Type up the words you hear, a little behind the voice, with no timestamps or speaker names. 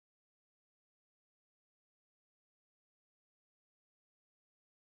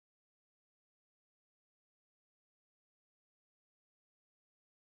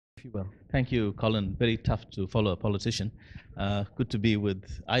if you will. Thank you, Colin. Very tough to follow a politician. Good to be with.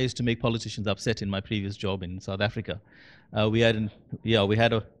 I used to make politicians upset in my previous job in South Africa. We had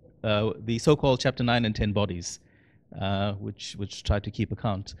the so-called Chapter 9 and 10 bodies, which try to keep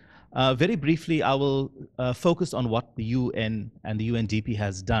account. Very briefly, I will focus on what the UN and the UNDP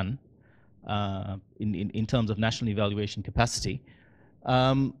has done in terms of national evaluation capacity.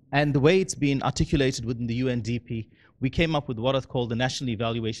 And the way it's been articulated within the UNDP, we came up with what is called the National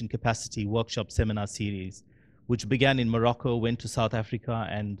Evaluation Capacity Workshop Seminar Series, which began in Morocco, went to South Africa,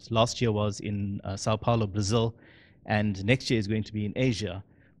 and last year was in Sao Paulo, Brazil, and next year is going to be in Asia,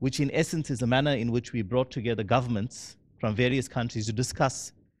 which in essence is a manner in which we brought together governments from various countries to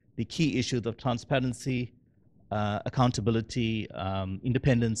discuss the key issues of transparency, accountability,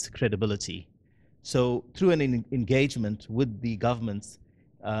 independence, credibility. So through an engagement with the governments,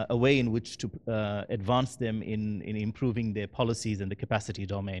 a way in which to advance them in improving their policies in the capacity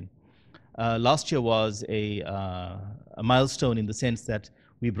domain. Last year was a milestone in the sense that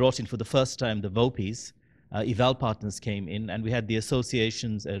we brought in for the first time the VOPs, eval partners came in, and we had the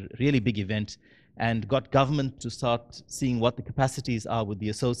associations, a really big event, and got government to start seeing what the capacities are with the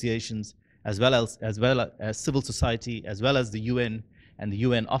associations, as well as civil society, as well as the UN and the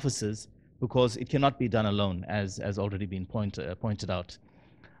UN offices, because it cannot be done alone, as already been pointed out.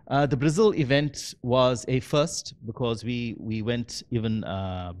 The Brazil event was a first because we went even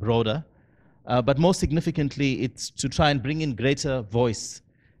broader, but more significantly, it's to try and bring in greater voice.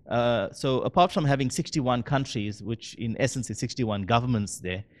 So apart from having 61 countries, which in essence is 61 governments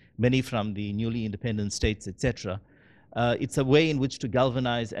there, many from the newly independent states, etc., it's a way in which to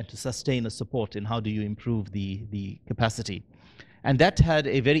galvanize and to sustain a support in how do you improve the capacity. And that had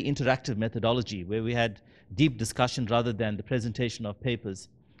a very interactive methodology where we had deep discussion rather than the presentation of papers,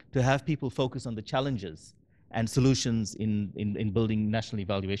 to have people focus on the challenges and solutions in building national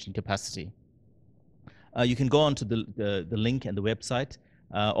evaluation capacity. You can go on to the link and the website.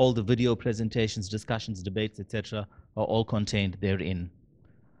 All the video presentations, discussions, debates, etc. are all contained therein.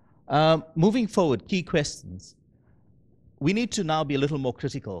 Moving forward, key questions. We need to now be a little more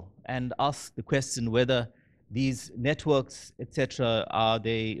critical and ask the question whether these networks, etc., are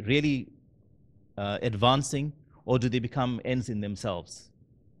they really advancing, or do they become ends in themselves?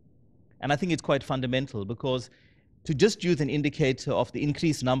 And I think it's quite fundamental, because to just use an indicator of the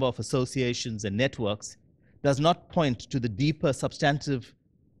increased number of associations and networks does not point to the deeper substantive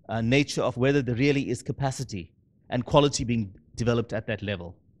nature of whether there really is capacity and quality being developed at that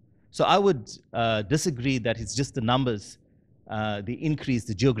level. So I would disagree that it's just the numbers, the increase,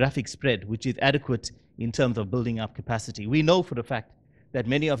 the geographic spread, which is adequate in terms of building up capacity. We know for a fact that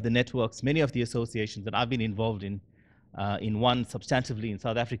many of the networks, many of the associations that I've been involved in one substantively in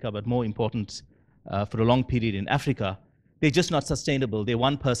South Africa, but more important for a long period in Africa, they're just not sustainable. They're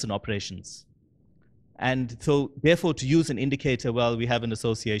one-person operations. And so therefore, to use an indicator, well, we have an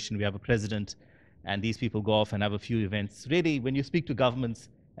association, we have a president, and these people go off and have a few events. Really, when you speak to governments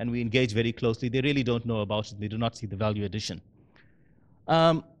and we engage very closely, they really don't know about it. They do not see the value addition.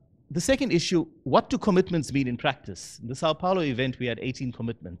 The second issue, what do commitments mean in practice? In the Sao Paulo event, we had 18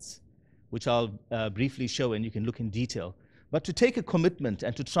 commitments, which I'll briefly show, and you can look in detail. But to take a commitment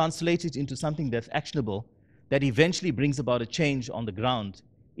and to translate it into something that's actionable, that eventually brings about a change on the ground,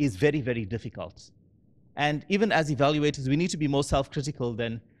 is very, very difficult. And even as evaluators, we need to be more self-critical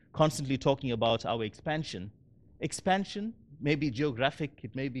than constantly talking about our expansion. Expansion may be geographic,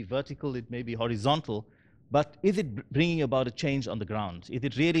 it may be vertical, it may be horizontal, but is it bringing about a change on the ground? Is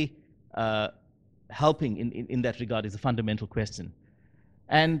it really helping in that regard is a fundamental question.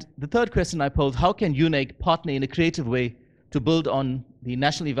 And the third question I pose, how can UNEG partner in a creative way to build on the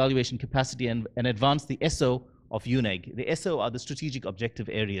national evaluation capacity and advance the SO of UNEG? The SO are the strategic objective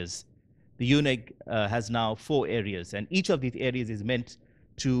areas. The UNEG has now 4 areas, and each of these areas is meant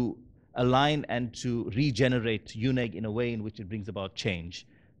to align and to regenerate UNEG in a way in which it brings about change.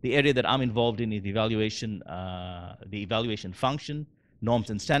 The area that I'm involved in is the evaluation function,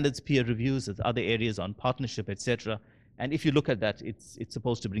 norms and standards, peer reviews. There's other areas on partnership, etc. And if you look at that, it's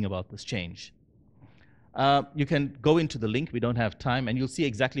supposed to bring about this change. You can go into the link. We don't have time, and you'll see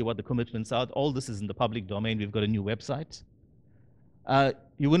exactly what the commitments are. All this is in the public domain. We've got a new website.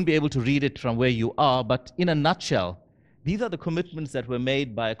 You wouldn't be able to read it from where you are, but in a nutshell, these are the commitments that were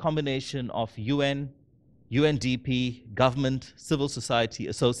made by a combination of UN, UNDP, government, civil society,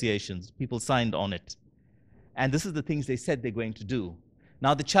 associations. People signed on it. And this is the things they said they're going to do.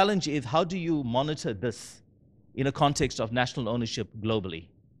 Now, the challenge is, how do you monitor this in a context of national ownership globally?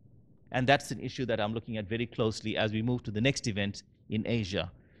 And that's an issue that I'm looking at very closely as we move to the next event in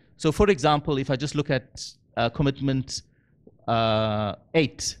Asia. So for example, if I just look at commitment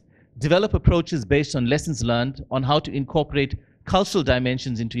 8, develop approaches based on lessons learned on how to incorporate cultural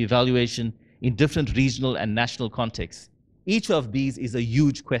dimensions into evaluation in different regional and national contexts. Each of these is a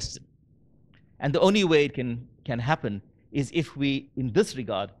huge question. And the only way it can happen is if we, in this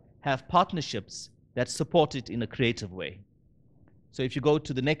regard, have partnerships that support it in a creative way. So if you go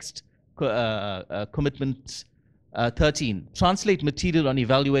to the next commitment 13, translate material on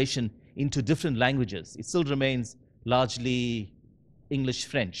evaluation into different languages. It still remains largely English,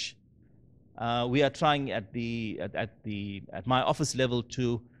 French. We are trying at my office level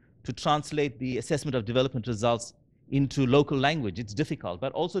to translate the assessment of development results into local language. It's difficult,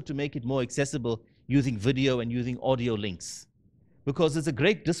 but also to make it more accessible using video and using audio links. Because there's a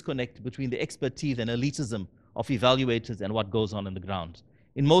great disconnect between the expertise and elitism of evaluators and what goes on the ground.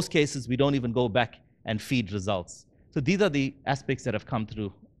 In most cases, we don't even go back and feed results. So these are the aspects that have come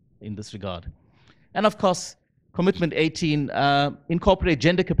through in this regard. And of course, commitment 18, incorporate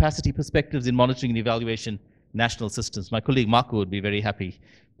gender capacity perspectives in monitoring and evaluation national systems. My colleague Marco would be very happy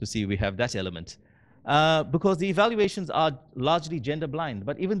to see we have that element. Because the evaluations are largely gender blind,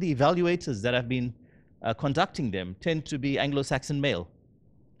 but even the evaluators that have been conducting them tend to be Anglo-Saxon male.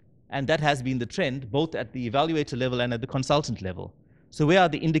 And that has been the trend, both at the evaluator level and at the consultant level. So where are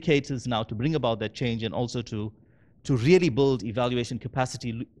the indicators now to bring about that change and also to really build evaluation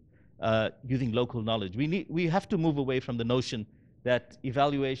capacity using local knowledge? We have to move away from the notion that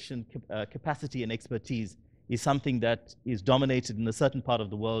evaluation capacity and expertise is something that is dominated in a certain part of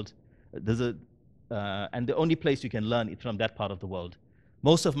the world. And the only place you can learn is from that part of the world.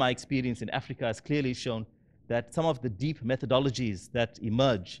 Most of my experience in Africa has clearly shown that some of the deep methodologies that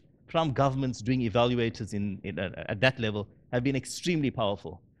emerge from governments doing evaluators at that level have been extremely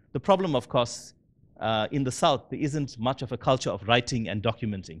powerful. The problem, of course, in the South, there isn't much of a culture of writing and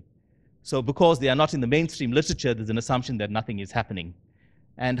documenting. So because they are not in the mainstream literature, there's an assumption that nothing is happening.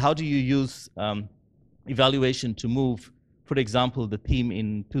 And how do you use evaluation to move, for example, the theme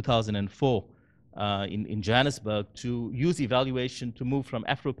in 2004 in Johannesburg, to use evaluation to move from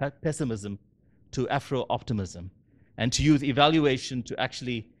Afro-pessimism to Afro-optimism, and to use evaluation to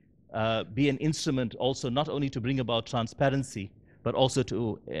actually be an instrument also not only to bring about transparency, but also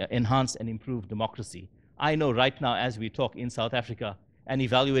to enhance and improve democracy. I know right now as we talk in South Africa, an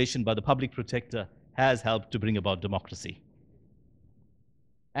evaluation by the public protector has helped to bring about democracy.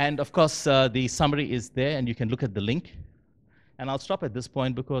 And of course, the summary is there and you can look at the link. And I'll stop at this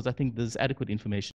point because I think there's adequate information.